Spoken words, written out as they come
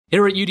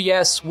Here at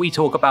UDS, we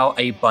talk about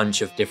a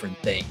bunch of different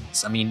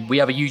things. I mean, we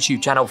have a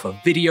YouTube channel for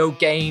video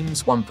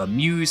games, one for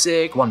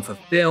music, one for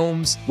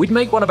films. We'd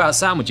make one about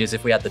sandwiches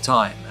if we had the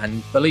time,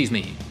 and believe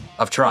me,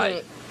 I've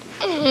tried.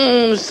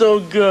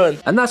 So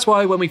good. And that's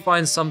why when we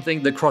find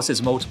something that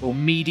crosses multiple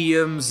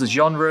mediums,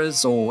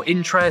 genres, or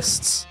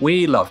interests,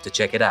 we love to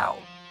check it out.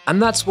 And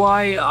that's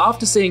why,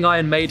 after seeing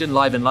Iron Maiden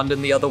live in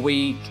London the other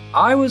week,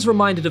 I was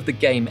reminded of the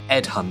game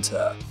Ed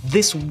Hunter.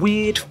 This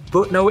weird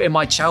footnote in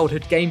my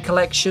childhood game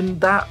collection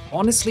that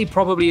honestly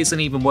probably isn't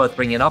even worth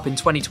bringing up in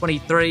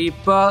 2023,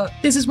 but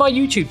this is my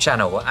YouTube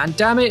channel, and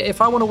damn it,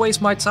 if I want to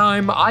waste my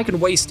time, I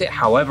can waste it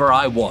however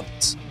I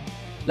want.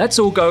 Let's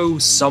all go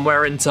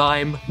somewhere in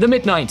time, the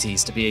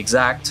mid-90s to be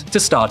exact,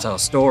 to start our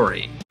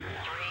story.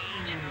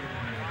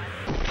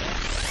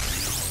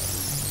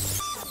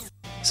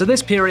 So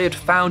this period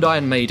found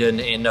Iron Maiden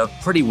in a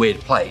pretty weird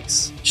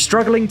place,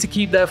 struggling to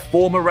keep their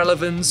former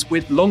relevance,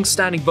 with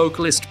long-standing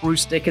vocalist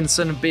Bruce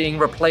Dickinson being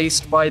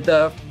replaced by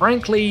the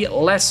frankly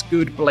less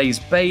good Blaze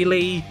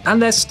Bayley,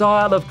 and their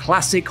style of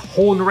classic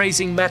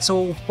horn-raising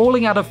metal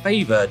falling out of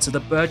favour to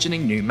the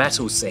burgeoning new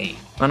metal scene.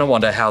 And I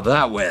wonder how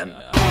that went.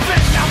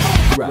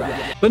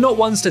 But not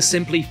ones to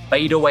simply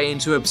fade away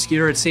into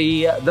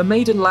obscurity, the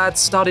Maiden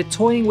lads started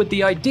toying with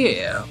the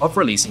idea of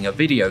releasing a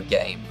video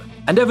game.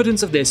 And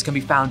evidence of this can be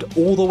found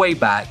all the way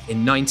back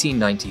in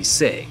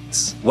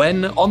 1996,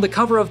 when, on the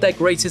cover of their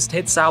greatest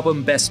hits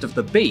album Best of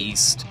the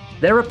Beast,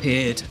 there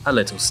appeared a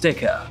little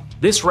sticker.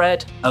 This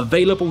read,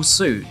 "Available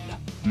soon,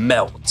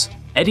 Melt,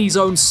 Eddie's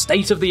own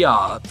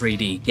state-of-the-art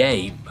 3D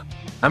game."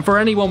 And for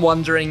anyone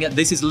wondering,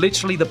 this is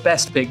literally the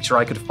best picture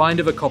I could find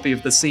of a copy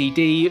of the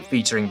CD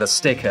featuring the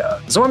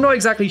sticker. So I'm not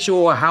exactly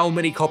sure how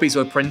many copies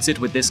were printed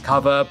with this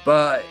cover,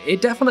 but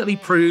it definitely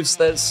proves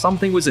that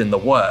something was in the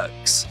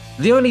works.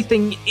 The only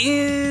thing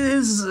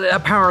is,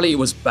 apparently it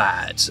was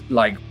bad,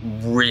 like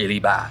really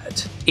bad.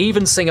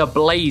 Even singer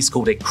Blaze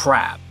called it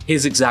crap,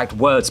 his exact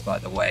words by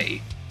the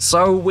way.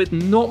 So with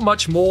not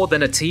much more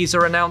than a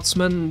teaser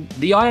announcement,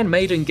 the Iron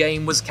Maiden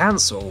game was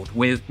cancelled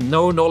with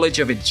no knowledge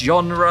of its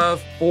genre,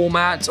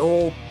 format,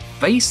 or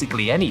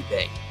basically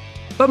anything.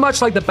 But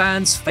much like the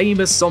band's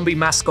famous zombie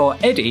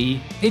mascot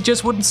Eddie, it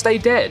just wouldn't stay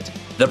dead.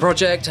 The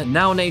project,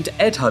 now named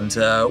Ed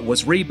Hunter,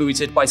 was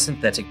rebooted by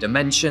Synthetic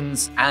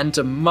Dimensions and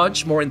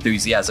much more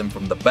enthusiasm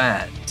from the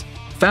band.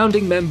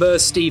 Founding member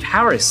Steve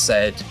Harris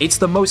said, "It's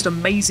the most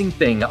amazing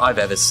thing I've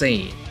ever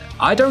seen.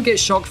 I don't get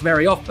shocked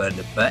very often,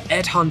 but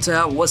Ed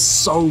Hunter was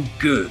so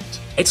good.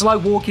 It's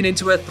like walking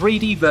into a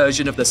 3D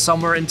version of the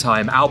Somewhere in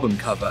Time album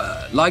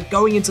cover, like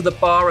going into the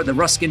bar at the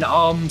Ruskin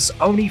Arms,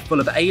 only full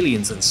of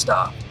aliens and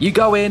stuff. You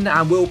go in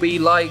and we'll be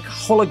like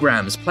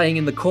holograms playing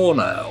in the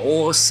corner,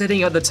 or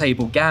sitting at the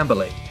table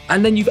gambling.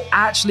 And then you've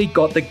actually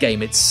got the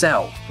game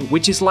itself,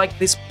 which is like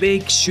this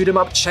big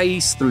shoot-'em-up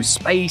chase through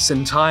space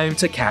and time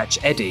to catch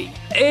Eddie.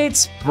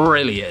 It's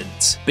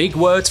brilliant. Big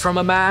words from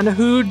a man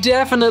who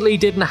definitely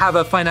didn't have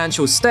a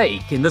financial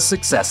stake in the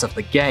success of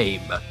the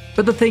game.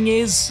 But the thing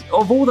is,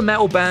 of all the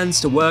metal bands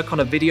to work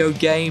on a video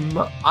game,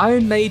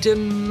 Iron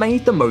Maiden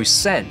made the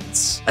most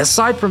sense.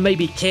 Aside from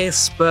maybe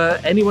Kiss,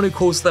 but anyone who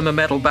calls them a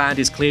metal band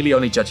is clearly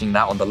only judging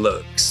that on the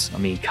looks. I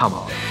mean, come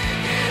on.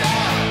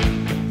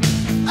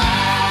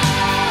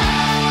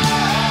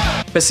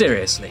 But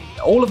seriously,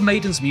 all of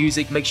Maiden's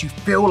music makes you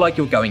feel like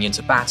you're going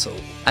into battle.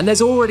 And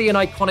there's already an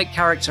iconic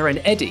character in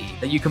Eddie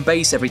that you can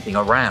base everything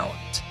around.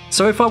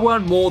 So if I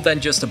weren't more than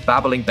just a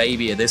babbling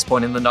baby at this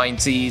point in the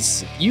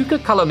 90s, you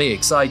could colour me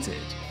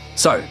excited.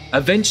 So,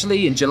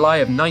 eventually in July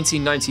of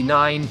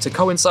 1999, to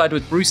coincide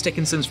with Bruce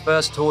Dickinson's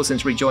first tour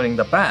since rejoining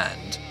the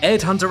band,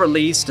 Ed Hunter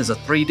released as a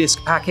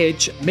 3-disc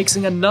package,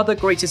 mixing another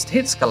greatest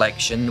hits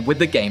collection with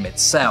the game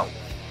itself.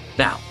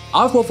 Now,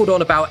 I've waffled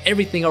on about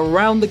everything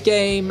around the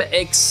game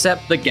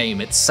except the game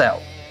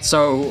itself,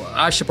 so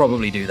I should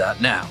probably do that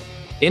now.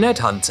 In Ed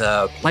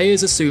Hunter,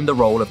 players assume the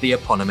role of the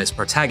eponymous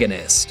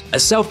protagonist, a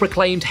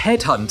self-proclaimed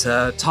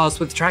headhunter tasked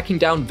with tracking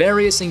down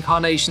various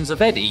incarnations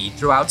of Eddie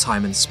throughout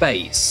time and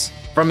space.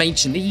 From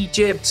ancient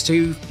Egypt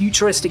to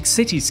futuristic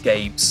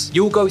cityscapes,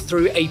 you'll go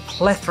through a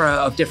plethora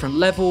of different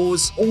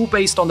levels, all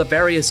based on the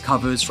various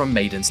covers from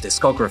Maiden's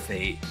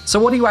discography. So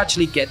what do you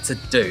actually get to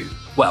do?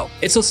 Well,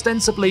 it's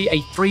ostensibly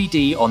a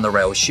 3D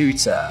on-the-rail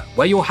shooter,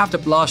 where you'll have to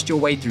blast your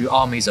way through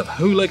armies of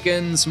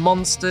hooligans,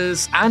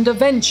 monsters, and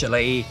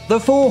eventually, the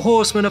 4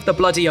 horsemen of the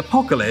bloody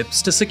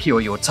apocalypse to secure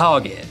your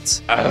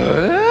target.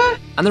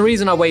 And the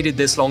reason I waited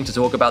this long to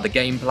talk about the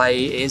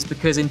gameplay is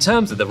because in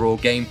terms of the raw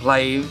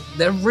gameplay,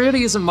 there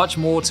really isn't much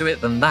more to it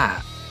than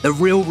that. The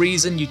real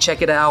reason you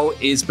check it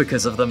out is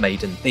because of the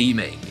Maiden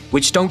theming,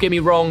 which, don't get me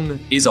wrong,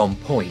 is on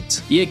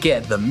point. You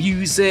get the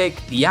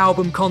music, the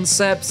album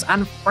concepts,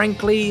 and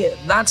frankly,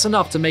 that's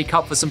enough to make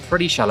up for some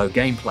pretty shallow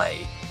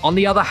gameplay. On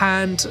the other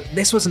hand,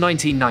 this was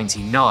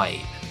 1999.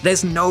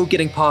 There's no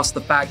getting past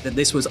the fact that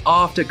this was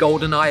after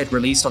GoldenEye had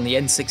released on the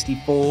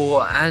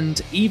N64,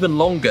 and even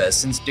longer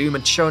since Doom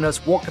had shown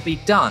us what could be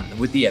done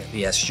with the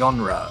FPS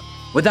genre.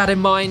 With that in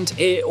mind,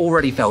 it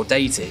already felt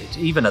dated,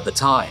 even at the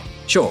time.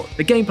 Sure,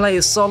 the gameplay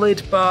is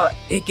solid, but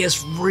it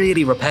gets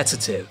really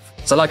repetitive.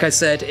 So like I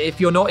said, if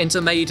you're not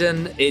into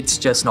Maiden, it's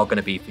just not going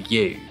to be for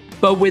you.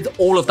 But with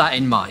all of that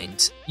in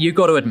mind, you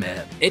got to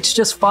admit, it's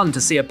just fun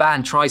to see a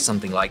band try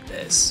something like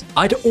this.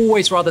 I'd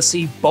always rather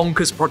see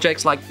bonkers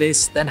projects like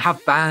this than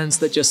have bands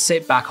that just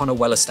sit back on a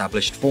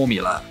well-established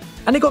formula.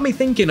 And it got me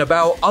thinking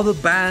about other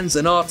bands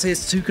and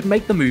artists who could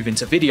make the move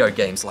into video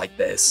games like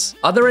this.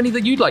 Are there any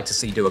that you'd like to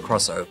see do a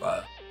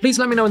crossover? Please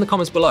let me know in the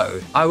comments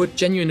below. I would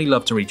genuinely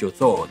love to read your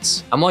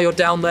thoughts. And while you're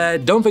down there,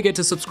 don't forget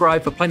to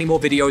subscribe for plenty more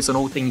videos on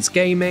all things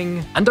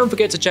gaming. And don't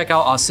forget to check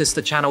out our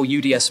sister channel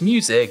UDS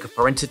Music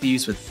for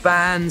interviews with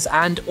bands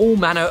and all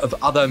manner of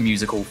other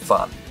musical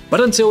fun.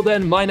 But until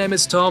then, my name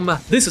is Tom,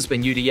 this has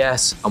been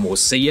UDS, and we'll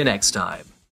see you next time.